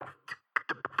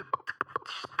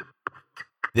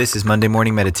This is Monday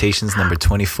Morning Meditations number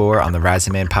 24 on the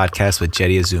Rising Man podcast with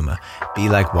Jetty Azuma. Be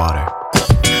like water.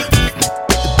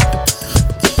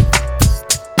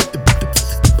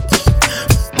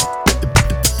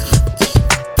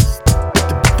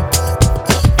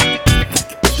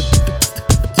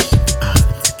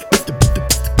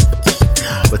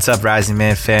 What's up, Rising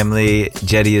Man family?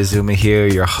 Jetty Azuma here,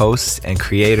 your host and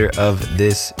creator of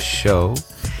this show.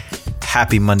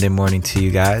 Happy Monday morning to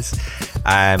you guys.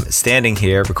 I'm standing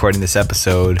here recording this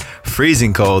episode,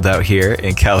 freezing cold out here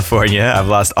in California. I've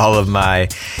lost all of my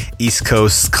East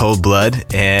Coast cold blood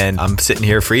and I'm sitting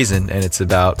here freezing and it's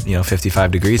about,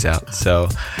 55 degrees out. So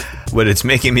what it's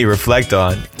making me reflect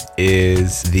on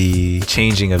is the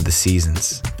changing of the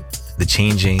seasons, the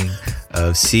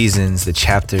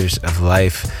chapters of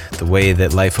life, the way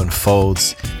that life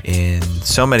unfolds in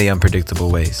so many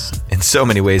unpredictable ways, in so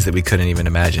many ways that we couldn't even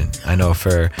imagine. I know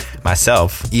for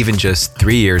myself, even just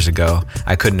 3 years ago,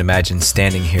 I couldn't imagine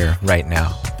standing here right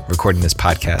now, recording this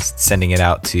podcast, sending it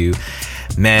out to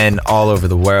men all over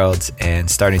the world and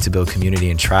starting to build community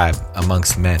and tribe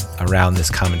amongst men around this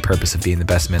common purpose of being the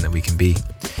best men that we can be.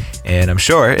 And I'm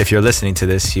sure if you're listening to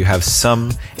this, you have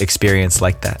some experience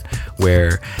like that,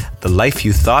 where the life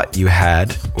you thought you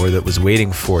had or that was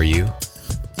waiting for you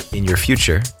in your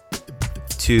future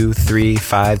 2, 3,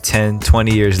 5, 10,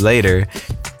 20 years later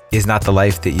is not the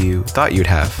life that you thought you'd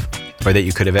have or that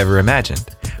you could have ever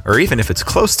imagined. Or even if it's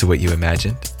close to what you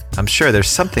imagined, I'm sure there's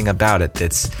something about it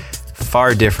that's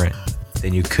far different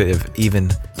than you could have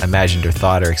even imagined or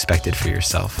thought or expected for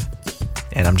yourself.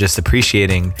 And I'm just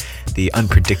appreciating the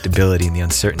unpredictability and the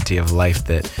uncertainty of life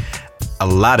that a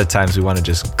lot of times we want to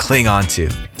just cling on to,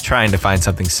 trying to find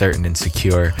something certain and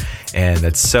secure. And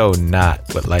that's so not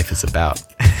what life is about.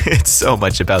 It's so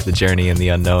much about the journey and the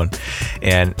unknown.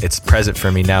 And it's present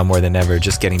for me now more than ever,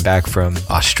 just getting back from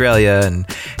Australia and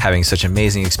having such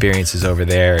amazing experiences over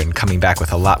there and coming back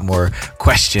with a lot more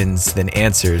questions than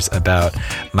answers about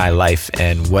my life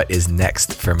and what is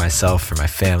next for myself, for my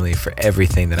family, for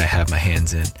everything that I have my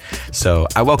hands in. So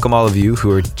I welcome all of you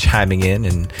who are chiming in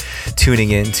and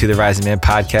tuning in to the Rising Man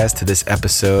podcast, to this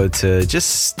episode, to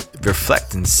just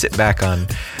reflect and sit back on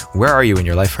where are you in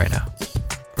your life right now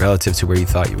relative to where you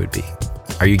thought you would be.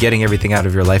 Are you getting everything out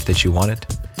of your life that you wanted?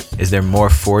 Is there more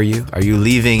for you? Are you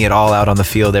leaving it all out on the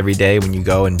field every day when you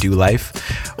go and do life?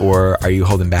 Or are you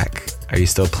holding back? Are you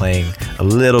still playing a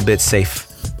little bit safe?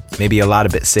 Maybe a lot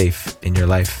of bit safe in your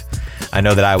life? I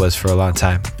know that I was for a long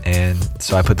time. And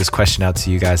so I put this question out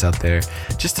to you guys out there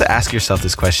just to ask yourself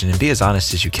this question and be as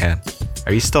honest as you can.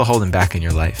 Are you still holding back in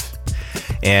your life?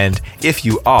 And if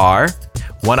you are,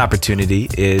 one opportunity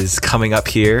is coming up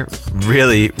here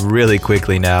really, really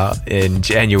quickly now in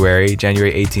January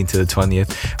 18th to the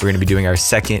 20th. We're going to be doing our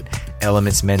second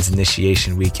Elements Men's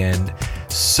Initiation Weekend.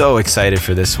 So excited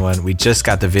for this one. We just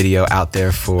got the video out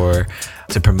there to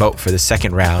promote for the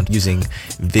second round using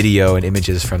video and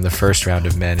images from the first round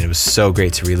of men. It was so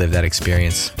great to relive that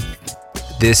experience.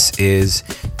 This is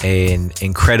an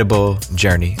incredible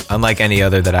journey, unlike any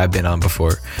other that I've been on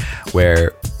before,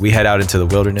 where we head out into the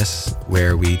wilderness,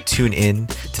 where we tune in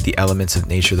to the elements of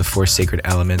nature, the four sacred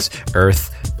elements,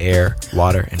 earth, air,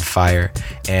 water, and fire,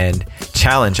 and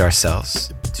challenge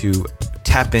ourselves to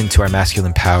tap into our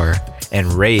masculine power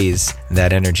and raise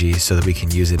that energy so that we can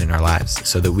use it in our lives,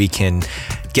 so that we can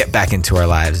get back into our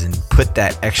lives and put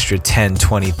that extra 10,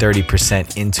 20,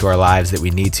 30% into our lives that we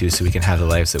need to so we can have the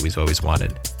lives that we've always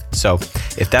wanted. So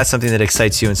if that's something that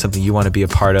excites you and something you want to be a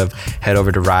part of, head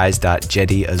over to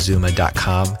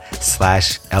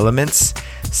rise.jettyazuma.com/elements.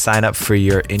 Sign up for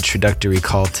your introductory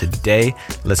call today.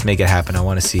 Let's make it happen. I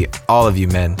want to see all of you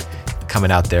men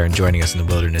coming out there and joining us in the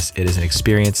wilderness. It is an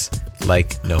experience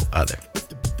like no other.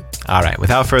 All right,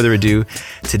 without further ado,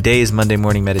 today's Monday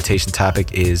morning meditation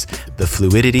topic is the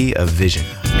fluidity of vision.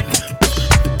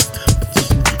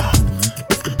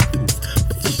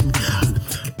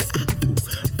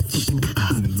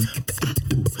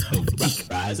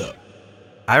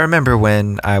 I remember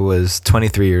when I was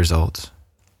 23 years old.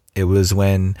 It was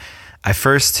when I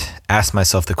first asked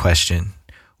myself the question,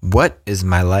 what is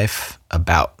my life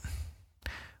about?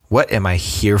 What am I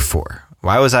here for?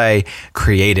 Why was I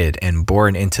created and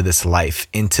born into this life,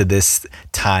 into this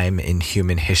time in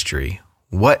human history?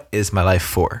 What is my life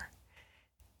for?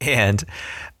 And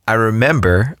I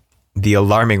remember the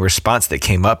alarming response that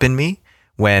came up in me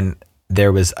when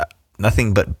there was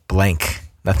nothing but blank,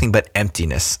 nothing but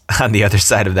emptiness on the other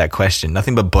side of that question,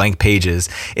 nothing but blank pages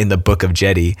in the book of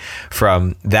Jetty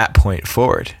from that point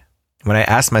forward. When I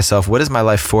asked myself, what is my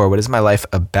life for? What is my life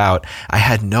about? I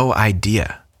had no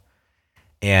idea.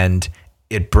 And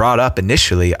it brought up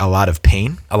initially a lot of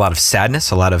pain, a lot of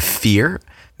sadness, a lot of fear,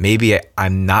 Maybe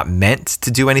I'm not meant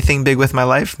to do anything big with my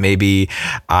life. Maybe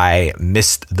I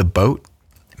missed the boat.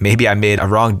 Maybe I made a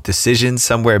wrong decision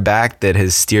somewhere back that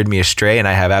has steered me astray, and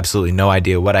I have absolutely no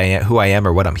idea what I am, who I am,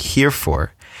 or what I'm here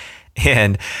for.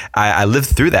 And I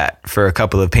lived through that for a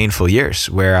couple of painful years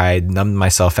where I numbed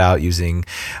myself out using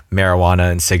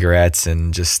marijuana and cigarettes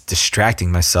and just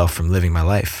distracting myself from living my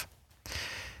life.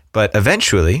 But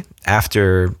eventually,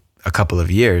 after a couple of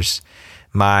years,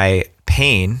 my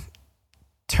pain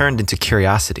turned into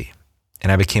curiosity,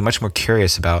 and I became much more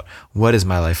curious about what is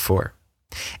my life for.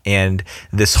 And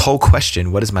this whole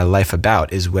question, what is my life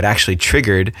about, is what actually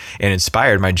triggered and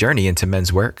inspired my journey into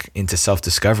men's work, into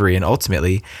self-discovery, and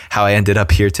ultimately how I ended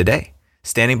up here today,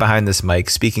 standing behind this mic,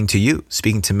 speaking to you,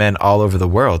 speaking to men all over the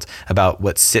world about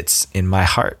what sits in my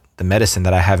heart, the medicine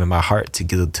that I have in my heart to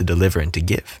deliver and to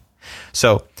give.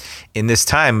 So in this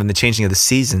time, in the changing of the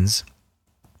seasons,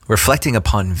 reflecting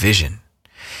upon vision,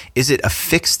 is it a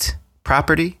fixed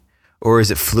property? Or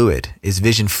is it fluid? Is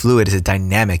vision fluid? Is it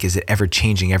dynamic? Is it ever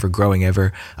changing, ever growing,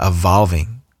 ever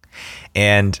evolving?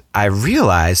 And I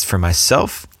realized for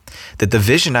myself that the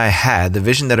vision I had, the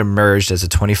vision that emerged as a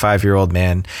 25-year-old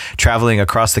man traveling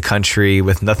across the country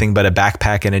with nothing but a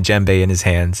backpack and a djembe in his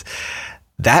hands,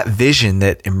 that vision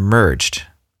that emerged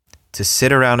to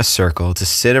sit around a circle, to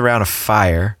sit around a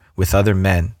fire with other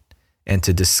men and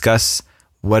to discuss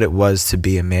what it was to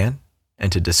be a man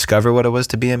and to discover what it was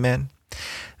to be a man,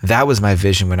 that was my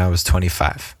vision when I was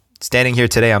 25. Standing here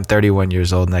today, I'm 31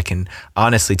 years old, and I can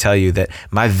honestly tell you that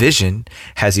my vision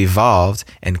has evolved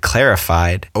and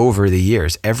clarified over the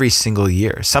years, every single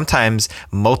year. Sometimes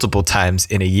multiple times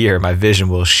in a year, my vision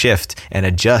will shift and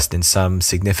adjust in some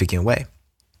significant way.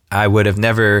 I would have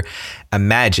never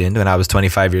imagined when I was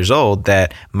 25 years old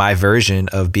that my version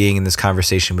of being in this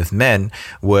conversation with men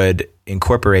would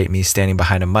incorporate me standing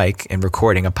behind a mic and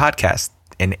recording a podcast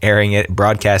and airing it,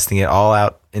 broadcasting it all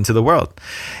out into the world.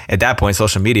 At that point,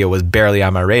 social media was barely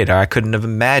on my radar. I couldn't have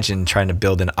imagined trying to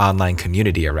build an online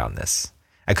community around this.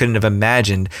 I couldn't have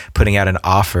imagined putting out an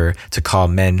offer to call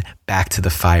men back to the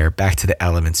fire, back to the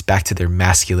elements, back to their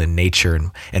masculine nature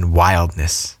and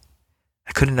wildness.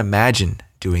 I couldn't imagine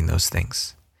doing those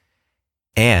things.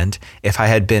 And if I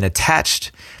had been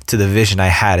attached to the vision I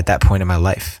had at that point in my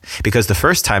life, because the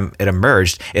first time it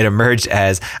emerged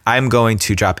as I'm going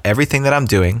to drop everything that I'm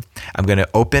doing. I'm going to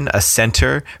open a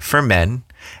center for men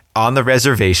on the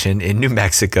reservation in New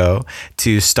Mexico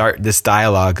to start this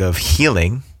dialogue of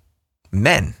healing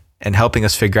men and helping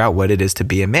us figure out what it is to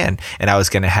be a man. And I was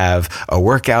going to have a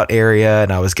workout area,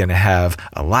 and I was going to have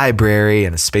a library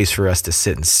and a space for us to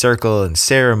sit in circle and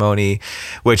ceremony,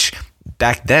 which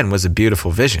back then was a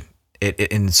beautiful vision. It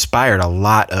inspired a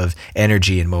lot of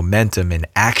energy and momentum and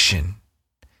action.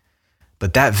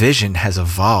 But that vision has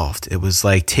evolved. It was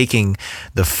like taking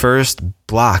the first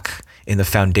block in the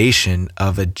foundation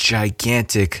of a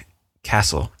gigantic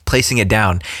castle, placing it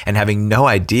down and having no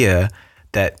idea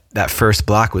that that first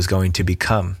block was going to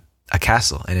become a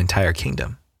castle, an entire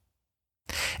kingdom.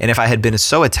 And if I had been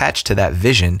so attached to that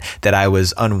vision that I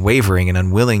was unwavering and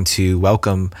unwilling to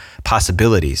welcome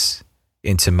possibilities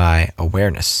into my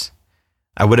awareness,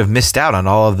 I would have missed out on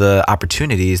all of the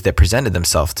opportunities that presented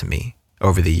themselves to me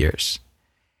over the years.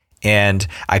 And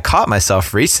I caught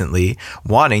myself recently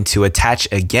wanting to attach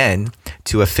again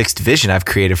to a fixed vision I've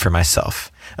created for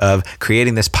myself of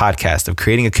creating this podcast, of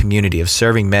creating a community, of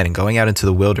serving men and going out into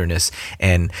the wilderness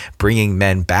and bringing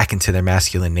men back into their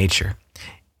masculine nature.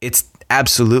 It's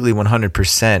absolutely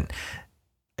 100%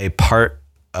 a part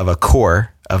of a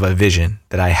core of a vision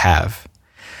that I have.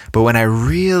 But when I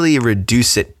really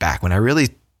reduce it back, when I really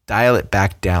dial it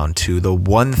back down to the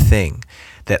one thing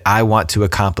that I want to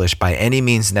accomplish by any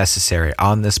means necessary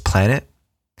on this planet,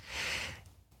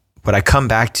 what I come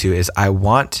back to is I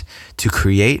want to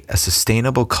create a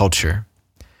sustainable culture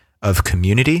of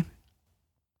community,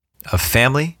 of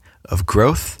family, of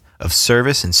growth, of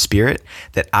service and spirit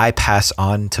that I pass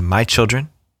on to my children.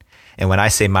 And when I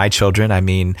say my children, I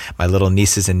mean my little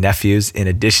nieces and nephews, in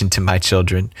addition to my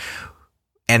children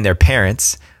and their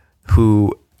parents,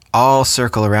 who all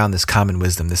circle around this common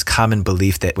wisdom, this common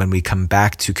belief that when we come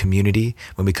back to community,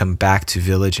 when we come back to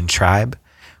village and tribe,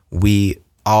 we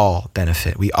all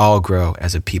benefit. We all grow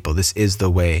as a people. This is the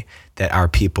way that our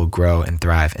people grow and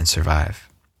thrive and survive.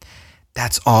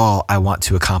 That's all I want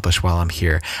to accomplish while I'm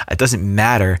here. It doesn't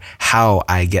matter how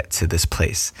I get to this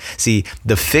place. See,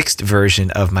 the fixed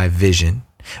version of my vision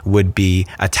would be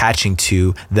attaching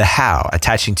to how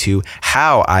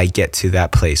I get to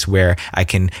that place where I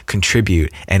can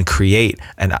contribute and create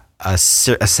a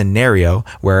scenario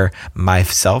where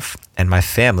myself and my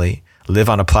family live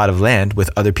on a plot of land with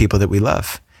other people that we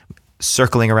love.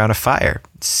 circling around a fire,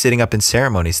 sitting up in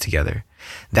ceremonies together.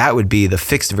 That would be the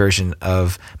fixed version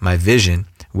of my vision,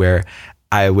 where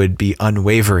I would be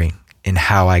unwavering in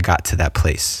how I got to that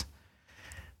place.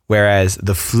 Whereas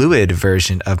the fluid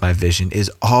version of my vision is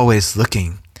always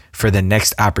looking for the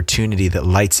next opportunity that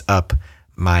lights up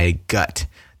my gut,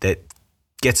 that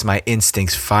gets my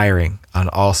instincts firing on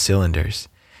all cylinders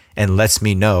and lets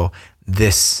me know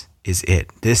this is it.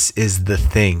 This is the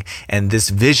thing. And this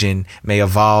vision may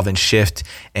evolve and shift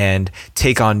and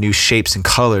take on new shapes and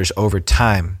colors over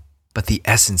time. But the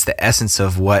essence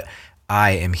of what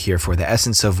I am here for, the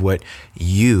essence of what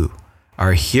you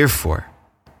are here for,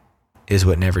 is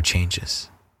what never changes.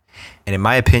 And in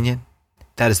my opinion,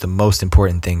 that is the most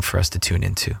important thing for us to tune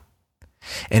into.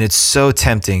 And it's so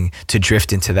tempting to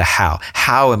drift into the how.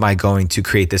 How am I going to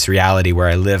create this reality where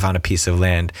I live on a piece of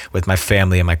land with my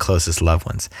family and my closest loved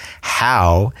ones?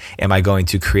 How am I going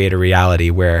to create a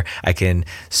reality where I can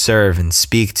serve and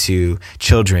speak to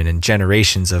children and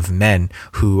generations of men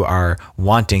who are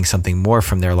wanting something more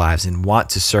from their lives and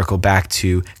want to circle back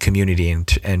to community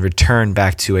and return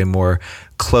back to a more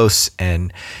close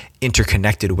and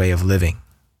interconnected way of living?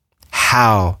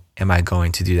 How am I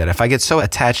going to do that? If I get so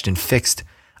attached and fixed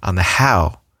on the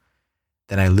how,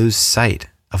 then I lose sight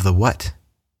of the what.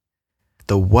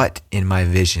 The what in my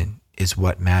vision is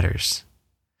what matters.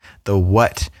 The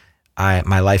what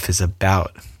my life is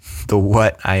about. The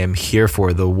what I am here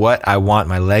for. The what I want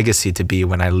my legacy to be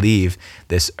when I leave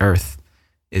this earth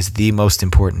is the most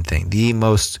important thing, the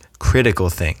most critical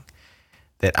thing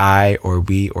that I or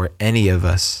we or any of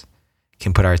us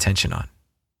can put our attention on.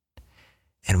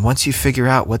 And once you figure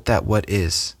out what that what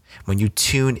is, when you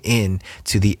tune in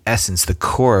to the essence, the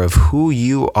core of who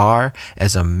you are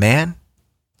as a man,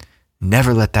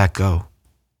 never let that go.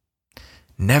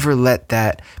 Never let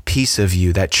that piece of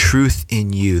you, that truth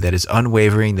in you that is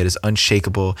unwavering, that is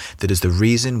unshakable, that is the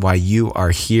reason why you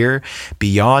are here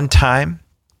beyond time,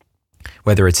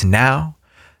 whether it's now,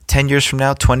 10 years from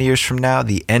now, 20 years from now,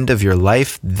 the end of your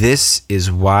life, this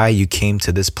is why you came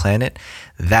to this planet.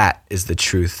 That is the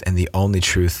truth and the only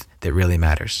truth that really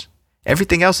matters.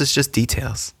 Everything else is just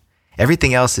details.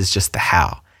 Everything else is just the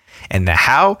how. And the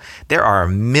how, there are a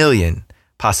million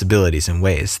possibilities and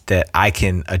ways that I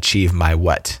can achieve my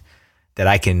what, that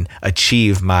I can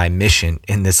achieve my mission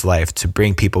in this life to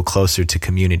bring people closer to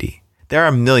community. There are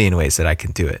a million ways that I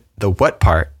can do it. The what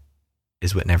part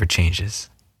is what never changes.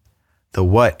 The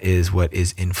what is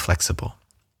inflexible.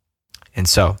 And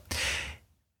so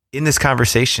in this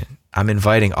conversation, I'm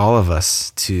inviting all of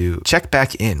us to check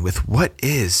back in with what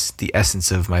is the essence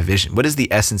of my vision? What is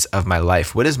the essence of my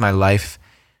life? What is my life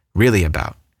really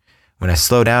about? When I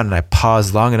slow down and I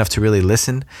pause long enough to really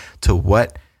listen to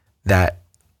what that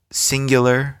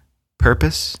singular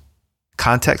purpose,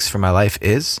 context for my life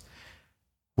is,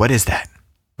 what is that?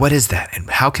 What is that? And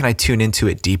how can I tune into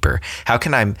it deeper? How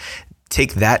can I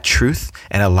take that truth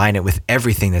and align it with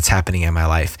everything that's happening in my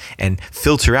life and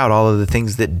filter out all of the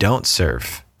things that don't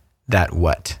serve that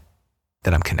what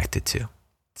that I'm connected to?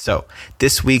 So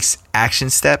this week's action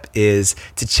step is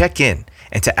to check in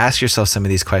and to ask yourself some of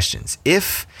these questions.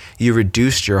 If you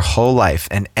reduced your whole life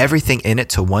and everything in it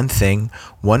to one thing,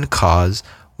 one cause,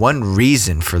 one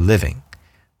reason for living,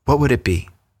 what would it be?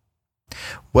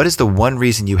 What is the one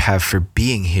reason you have for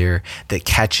being here that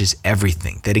catches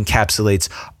everything, that encapsulates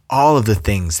all of the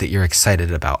things that you're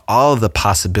excited about, all of the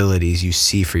possibilities you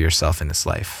see for yourself in this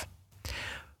life?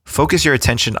 Focus your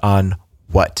attention on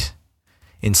what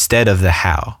instead of the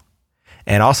how.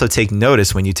 And also take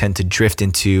notice when you tend to drift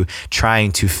into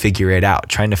trying to figure it out,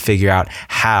 trying to figure out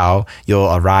how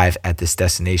you'll arrive at this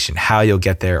destination, how you'll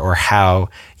get there, or how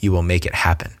you will make it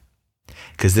happen.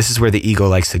 Because this is where the ego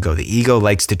likes to go. The ego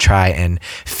likes to try and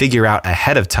figure out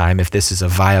ahead of time if this is a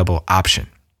viable option.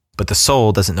 But the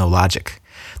soul doesn't know logic.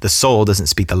 The soul doesn't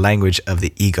speak the language of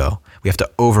the ego. We have to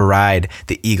override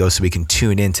the ego so we can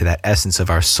tune into that essence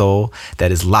of our soul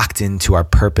that is locked into our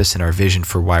purpose and our vision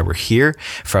for why we're here.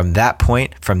 From that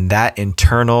point, from that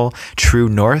internal true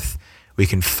north, we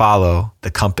can follow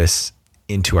the compass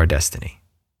into our destiny.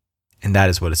 And that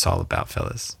is what it's all about,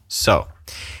 fellas. So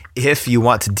if you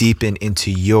want to deepen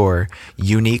into your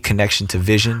unique connection to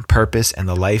vision, purpose, and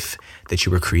the life that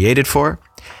you were created for,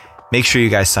 make sure you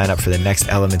guys sign up for the Next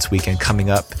Elements weekend coming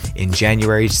up in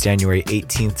January. It's January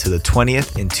 18th to the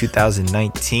 20th in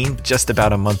 2019, just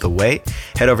about a month away.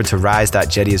 Head over to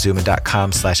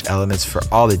rise.jettyazuma.com/elements for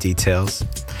all the details.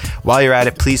 While you're at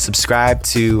it, please subscribe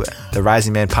to the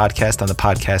Rising Man podcast on the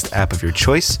podcast app of your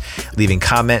choice, leaving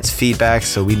comments, feedback,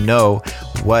 so we know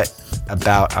what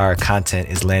about our content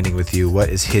is landing with you, what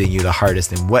is hitting you the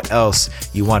hardest, and what else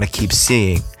you want to keep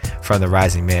seeing from the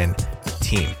Rising Man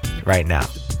team. right now.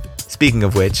 Speaking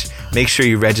of which, make sure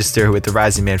you register with the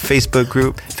Rising Man Facebook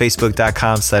group,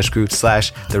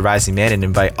 facebook.com/group/The Rising Man, and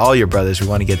invite all your brothers. We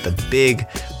want to get the big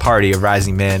party of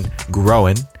Rising Man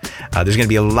growing. There's going to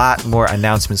be a lot more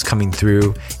announcements coming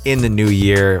through in the new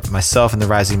year. Myself and the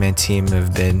Rising Man team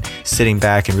have been sitting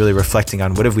back and really reflecting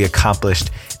on what have we accomplished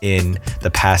in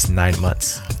the past 9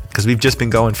 months. Because we've just been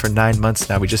going for 9 months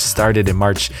now. We just started in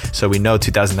March, so we know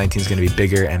 2019 is going to be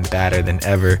bigger and badder than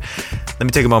ever. Let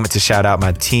me take a moment to shout out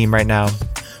my team right now.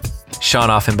 Sean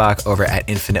Offenbach over at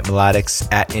Infinite Melodics,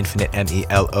 at Infinite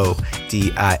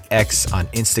MELODIX on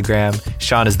Instagram.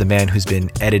 Sean is the man who's been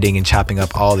editing and chopping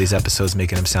up all these episodes,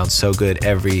 making them sound so good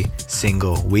every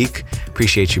single week.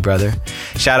 Appreciate you, brother.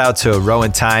 Shout out to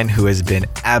Rowan Tyne, who has been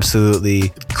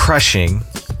absolutely crushing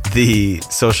the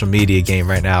social media game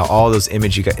right now. All those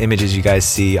images you guys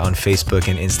see on Facebook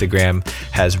and Instagram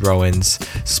has Rowan's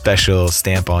special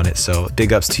stamp on it. So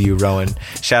big ups to you, Rowan.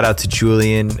 Shout out to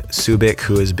Julian Subic,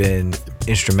 who has been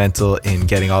instrumental in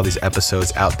getting all these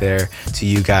episodes out there to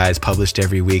you guys, published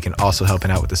every week, and also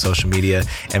helping out with the social media.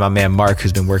 And my man Mark,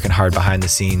 who's been working hard behind the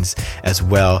scenes as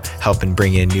well, helping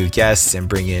bring in new guests and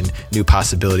bring in new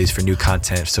possibilities for new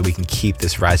content so we can keep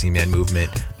this Rising Man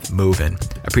movement moving.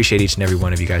 I appreciate each and every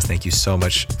one of you guys. Thank you so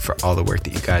much for all the work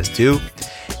that you guys do.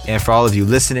 And for all of you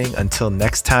listening, until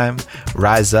next time,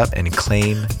 rise up and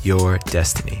claim your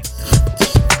destiny.